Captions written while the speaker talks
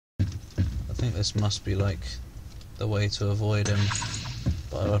think this must be like the way to avoid him,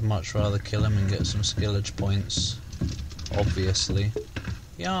 but I would much rather kill him and get some skillage points, obviously.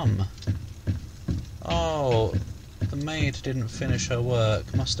 Yum! Oh, the maid didn't finish her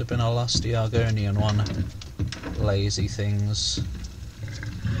work. Must have been a lusty Argonian one. Lazy things.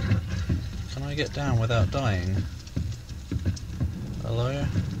 Can I get down without dying? Hello?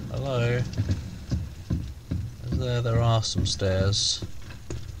 Hello? There are some stairs.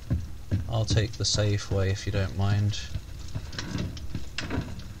 I'll take the safe way if you don't mind.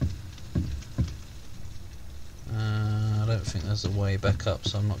 I don't think there's a way back up,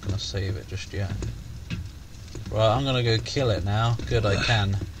 so I'm not going to save it just yet. Right, I'm going to go kill it now. Good, I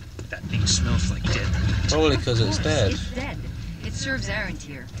can. That thing smells like dead. Probably because it's dead. It's dead. It serves errand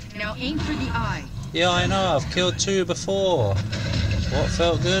here. Now aim for the eye. Yeah, I know. I've killed 2 before. What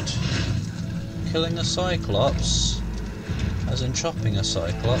felt good? Killing a Cyclops. As in chopping a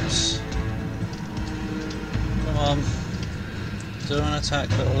Cyclops. Come on. Do an attack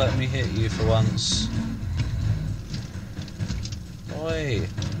that will let me hit you for once. Oi.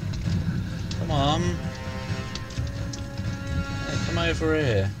 Come on. Hey, come over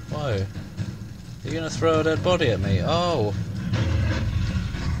here. Whoa. You're gonna throw a dead body at me? Oh.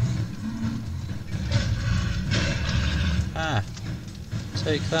 Ah.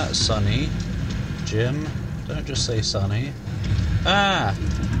 Take that, Sonny. Jim. Don't just say Sonny. Ah!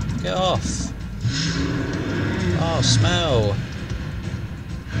 Get off. Oh, smell.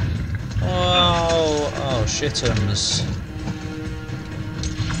 Oh, oh, shit'ems.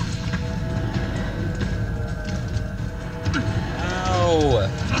 Ow!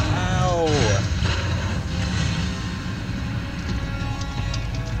 Ow!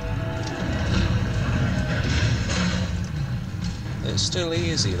 It's still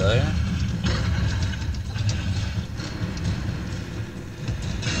easy though.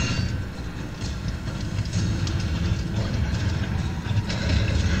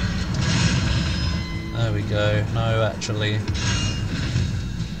 There we go. No, actually.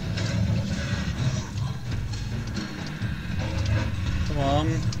 Come on.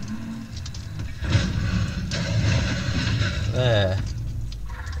 There. I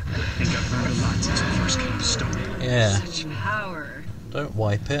think I've learned a lot since I first came to Stone. Yeah. Such power. Don't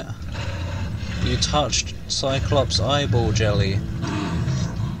wipe it. You touched Cyclops eyeball jelly.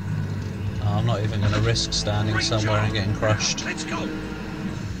 Oh, I'm not even going to risk standing somewhere and getting crushed. Let's go.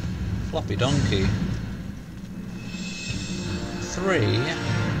 Floppy donkey. 3?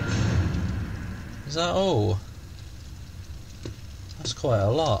 Is that all? That's quite a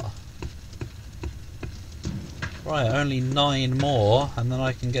lot. Right, only 9 more, and then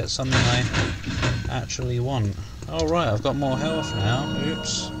I can get something I actually want. Oh right, I've got more health now.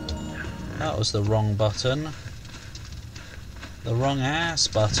 Oops. That was the wrong button. The wrong ass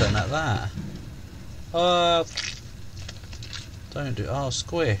button at that. Don't do... Oh,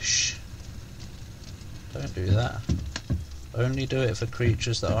 squish. Don't do that. Only do it for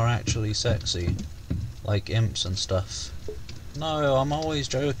creatures that are actually sexy. Like imps and stuff. No, I'm always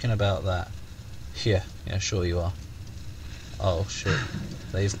joking about that. Yeah, sure you are. Oh shit.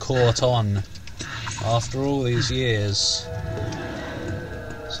 They've caught on. After all these years.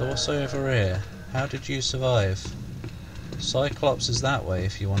 So what's over here? How did you survive? Cyclops is that way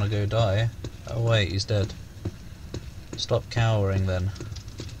if you want to go die. Oh wait, he's dead. Stop cowering then.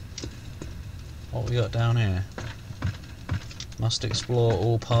 What we got down here? Must explore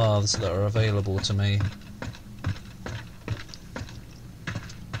all paths that are available to me.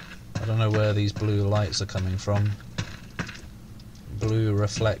 I don't know where these blue lights are coming from. Blue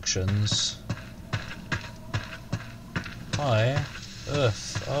reflections. Hi.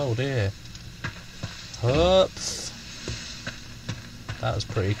 Earth. Oh dear. Hup. That was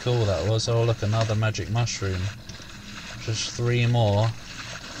pretty cool, that was. Oh look, another magic mushroom. Just 3 more.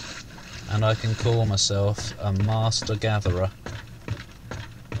 And I can call myself a master gatherer.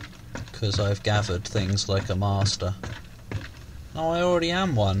 Because I've gathered things like a master. No, I already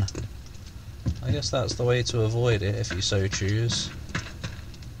am one. I guess that's the way to avoid it if you so choose.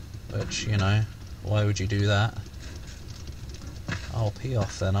 Which, you know, why would you do that? I'll pee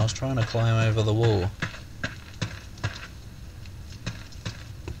off then. I was trying to climb over the wall.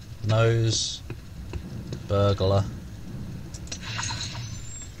 Nose. Burglar.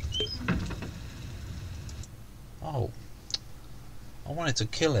 Oh. I wanted to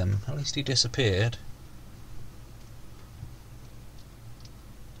kill him. At least he disappeared.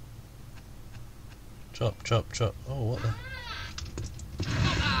 Chop, chop, chop. Oh, what the...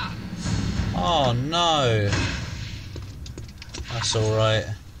 Oh, no! That's alright.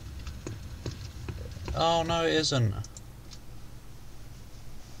 Oh, no, it isn't.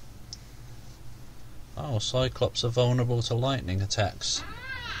 Oh, Cyclops are vulnerable to lightning attacks.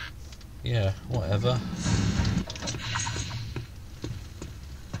 Yeah, whatever.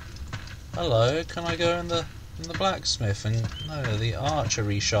 Hello, can I go in the blacksmith and no, the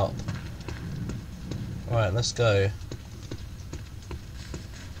archery shop? Right, let's go.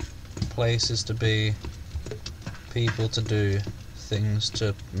 Places to be, people to do, things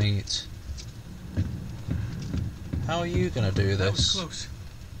to meet. How are you gonna do That was this? close.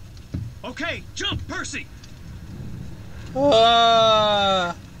 Okay, jump, Percy!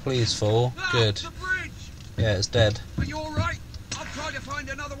 Ah! Please fall. Ah, Good. the bridge! Yeah, it's dead. Are you alright? I'll try to find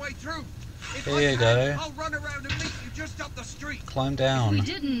another way through. If Here I you can, go. I'll run around and meet you just up the street. Climb If down. we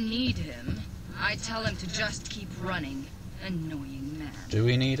didn't need him, I'd tell him to just keep running. Annoying man. Do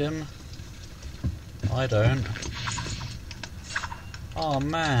we need him? I don't. Oh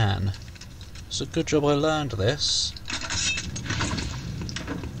man. It's a good job I learned this.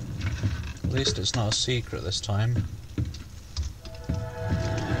 At least it's not a secret this time.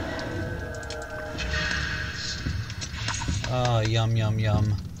 Ah, yum yum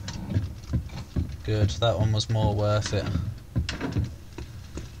yum. Good, that one was more worth it.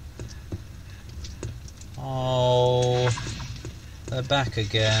 Oh, they're back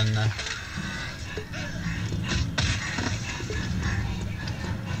again.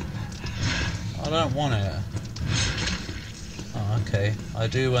 I don't want it. Oh, okay. I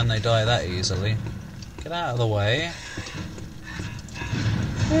do when they die that easily. Get out of the way.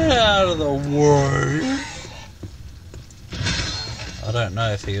 Get out of the way. I don't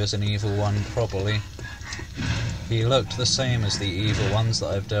know if he was an evil one, probably. He looked the same as the evil ones that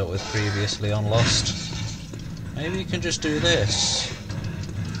I've dealt with previously on Lost. Maybe you can just do this.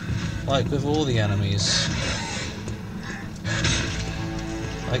 Like with all the enemies.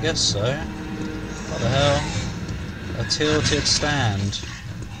 I guess so. What the hell? A tilted stand.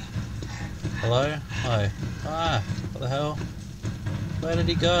 Hello? Hi. Ah, what the hell? Where did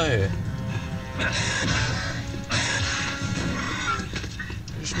he go?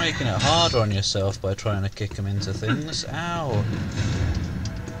 You're just making it harder on yourself by trying to kick him into things. Ow!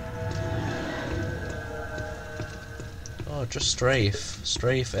 Oh, just strafe.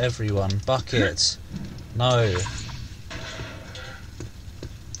 Strafe everyone. Bucket! No!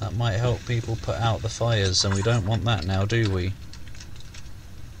 That might help people put out the fires, and we don't want that now, do we?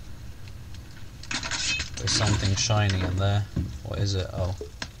 There's something shiny in there. What is it? Oh.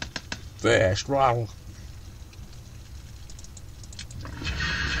 Fish! Roll!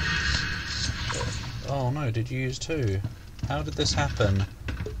 Oh no, did you use two? How did this happen?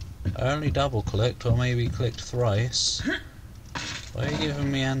 I only double clicked, or maybe clicked thrice. Why are you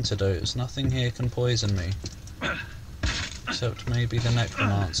giving me antidotes? Nothing here can poison me. Except maybe the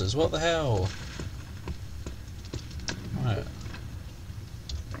necromancers. What the hell? Right.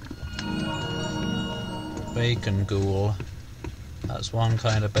 Bacon ghoul. That's one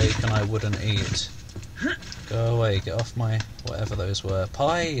kind of bacon I wouldn't eat. Go away, get off my... whatever those were.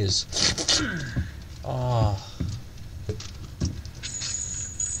 Pies! Oh.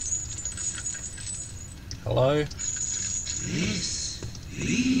 Hello? Miss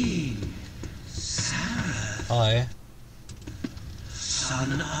Lee, Sarah, Hi.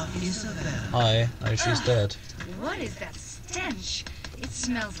 son of Isabel. Hi. No, she's dead. What is that stench? It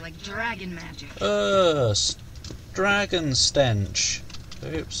smells like dragon magic. Dragon stench.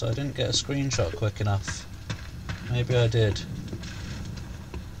 Oops, I didn't get a screenshot quick enough. Maybe I did.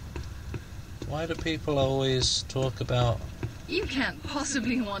 Why do people always talk about You can't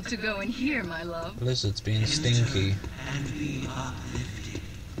possibly want to go in here, my love. blizzards being stinky? And be uplifted.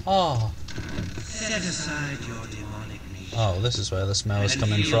 Oh. Set aside your demonic nature. Oh, this is where the smell is and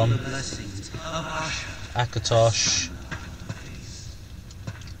coming feel from. the blessings of Asha. Akatosh.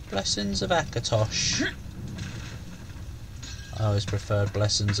 Blessings of Akatosh. I always preferred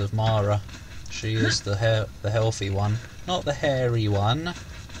blessings of Mara. She is the healthy one, not the hairy one.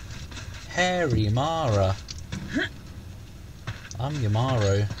 Hairy Mara. I'm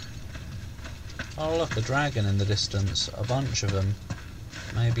Yamaro. Oh look, a dragon in the distance. A bunch of them.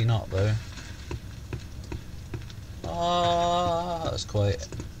 Maybe not though. Ah, that's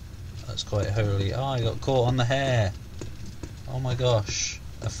quite holy. Ah, I got caught on the hair. Oh my gosh,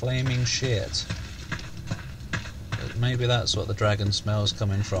 a flaming shit. Maybe that's what the dragon smell's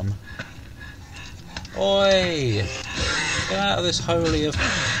coming from. Oi! Get out of this holy of...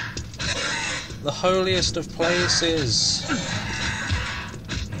 the holiest of places!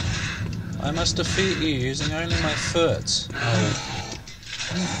 I must defeat you using only my foot.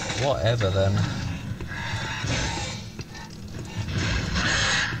 Oh. Whatever then.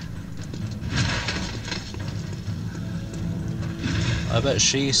 I bet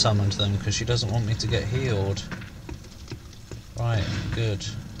she summoned them because she doesn't want me to get healed. Right, good.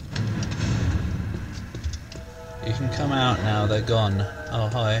 You can come out now, they're gone. Oh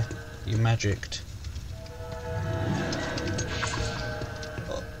hi, you magicked.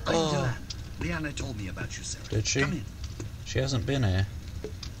 Oh. Liana told me about you, Sarah. Did she? Come in. She hasn't been here.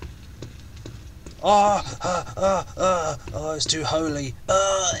 Oh, it's too holy.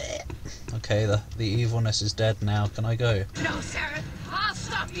 Okay, the evilness is dead now. Can I go? No, Sarah! I'll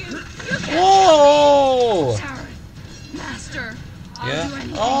stop you! You can't Whoa! Sarah! Master! I'll Yeah? do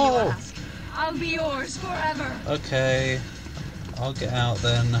anything Oh! you ask. I'll be yours forever! Okay, I'll get out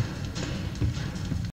then.